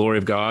proclaim the glory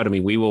of God. I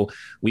mean, we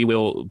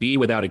will be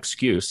without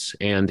excuse,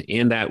 and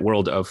in that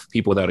world of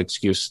people without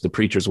excuse, the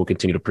preachers will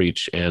continue to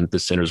preach, and the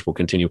sinners will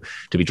continue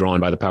to be drawn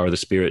by the power of the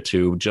Spirit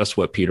to just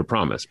what Peter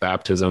promised: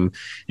 baptism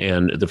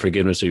and the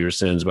forgiveness of your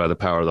sins by the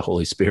power of the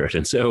Holy Spirit.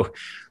 And so,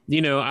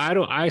 you know,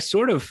 I've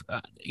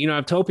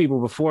told people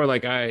before,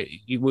 like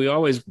we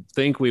always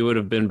think we would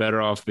have been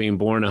better off being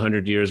born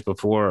 100 years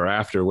before or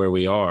after where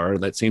we are.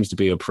 That seems to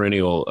be a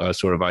perennial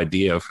sort of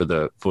idea for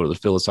the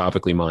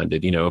philosophically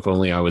minded. You know, if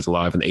only I was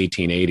alive in the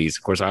 1880s,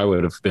 of course, I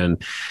would have been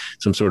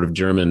some sort of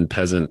German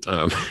peasant,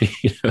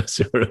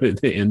 sort of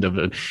at the end of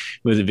it,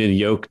 would have been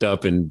yoked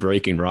up and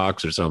breaking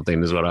rocks or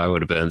something is what I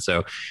would have been.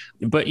 So,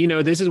 but, you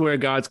know, this is where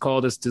God's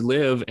called us to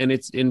live, and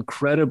it's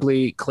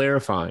incredibly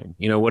clarifying.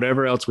 You know,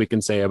 whatever else we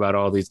can say about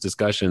all these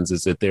discussions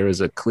is that there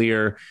is a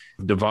clear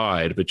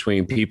divide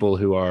between people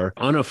who are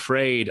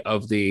unafraid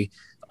of the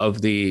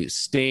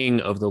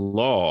sting of the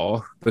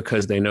law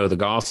because they know the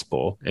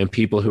gospel, and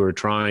people who are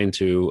trying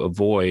to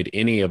avoid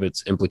any of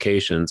its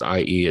implications,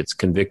 i.e. its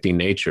convicting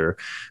nature,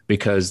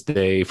 because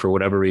they, for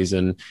whatever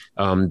reason,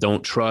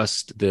 don't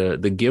trust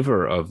the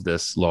giver of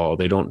this law.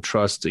 They don't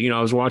trust, you know,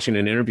 I was watching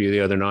an interview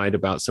the other night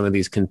about some of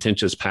these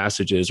contentious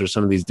passages or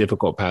some of these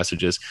difficult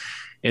passages,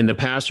 and the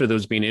pastor that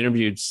was being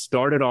interviewed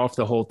started off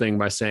the whole thing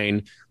by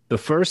saying, the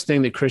first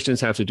thing that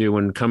Christians have to do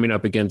when coming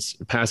up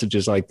against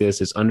passages like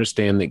this is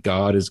understand that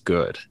God is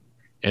good,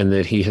 and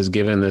that he has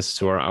given this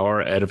to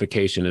our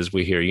edification, as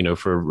we hear, you know,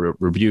 for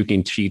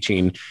rebuking,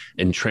 teaching,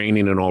 and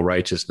training in all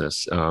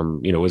righteousness.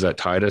 Was that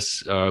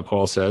Titus,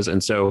 Paul says?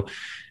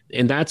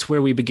 And that's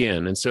where we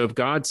begin. And so if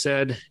God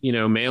said, you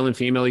know, male and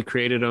female, he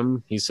created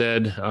them, he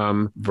said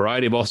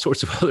variety of all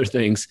sorts of other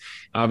things,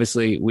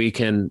 obviously we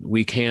can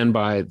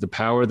by the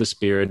power of the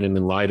Spirit and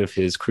in light of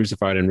his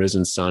crucified and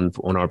risen Son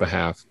on our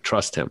behalf,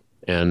 trust him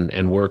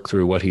and work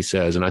through what he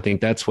says. And I think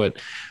that's what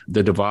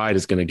the divide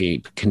is going to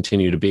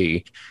continue to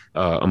be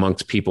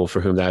amongst people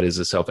for whom that is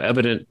a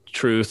self-evident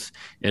truth,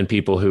 and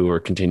people who are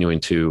continuing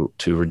to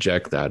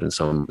reject that in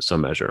some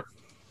measure.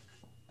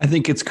 I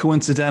think it's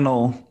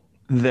coincidental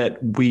that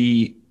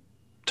we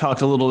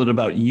talked a little bit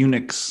about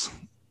eunuchs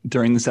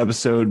during this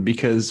episode,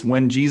 because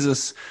when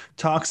Jesus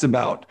talks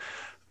about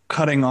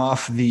cutting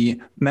off the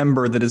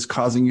member that is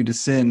causing you to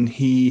sin,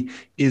 he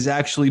is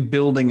actually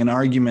building an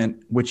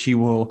argument which he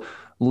will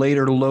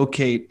later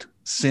locate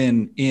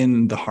sin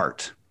in the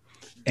heart.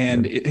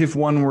 And if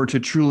one were to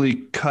truly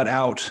cut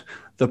out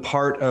the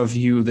part of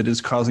you that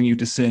is causing you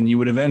to sin, you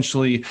would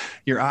eventually,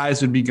 your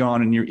eyes would be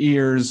gone and your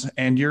ears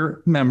and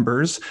your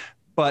members,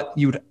 but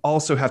you would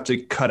also have to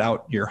cut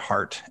out your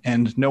heart,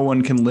 and no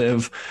one can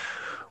live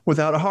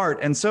without a heart.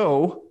 And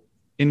so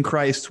in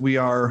Christ, we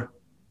are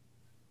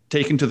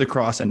taken to the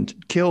cross and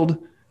killed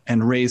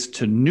and raised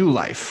to new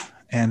life.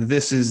 And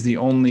this is the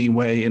only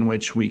way in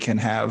which we can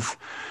have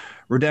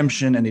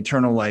redemption and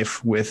eternal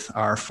life with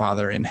our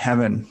Father in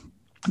heaven.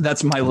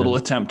 That's my little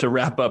attempt to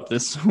wrap up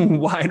this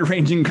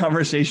wide-ranging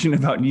conversation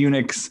about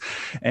eunuchs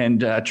and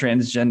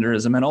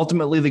transgenderism and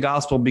ultimately the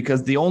gospel,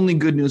 because the only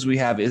good news we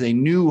have is a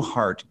new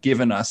heart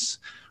given us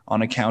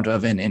on account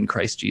of and in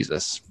Christ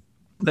Jesus.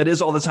 That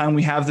is all the time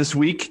we have this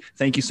week.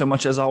 Thank you so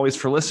much, as always,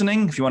 for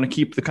listening. If you want to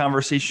keep the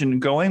conversation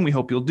going, we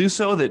hope you'll do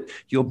so, that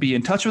you'll be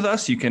in touch with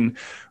us. You can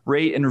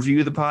rate and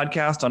review the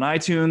podcast on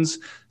iTunes,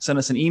 send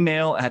us an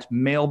email at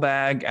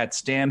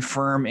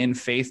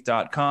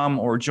mailbag@standfirminfaith.com,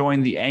 or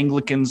join the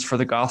Anglicans for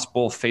the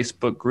Gospel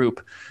Facebook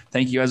group.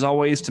 Thank you, as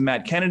always, to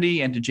Matt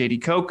Kennedy and to JD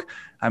Koch.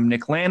 I'm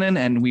Nick Lannon,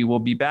 and we will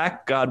be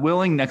back, God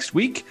willing, next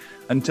week.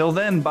 Until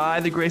then, by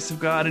the grace of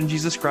God and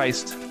Jesus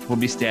Christ, we'll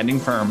be standing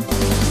firm.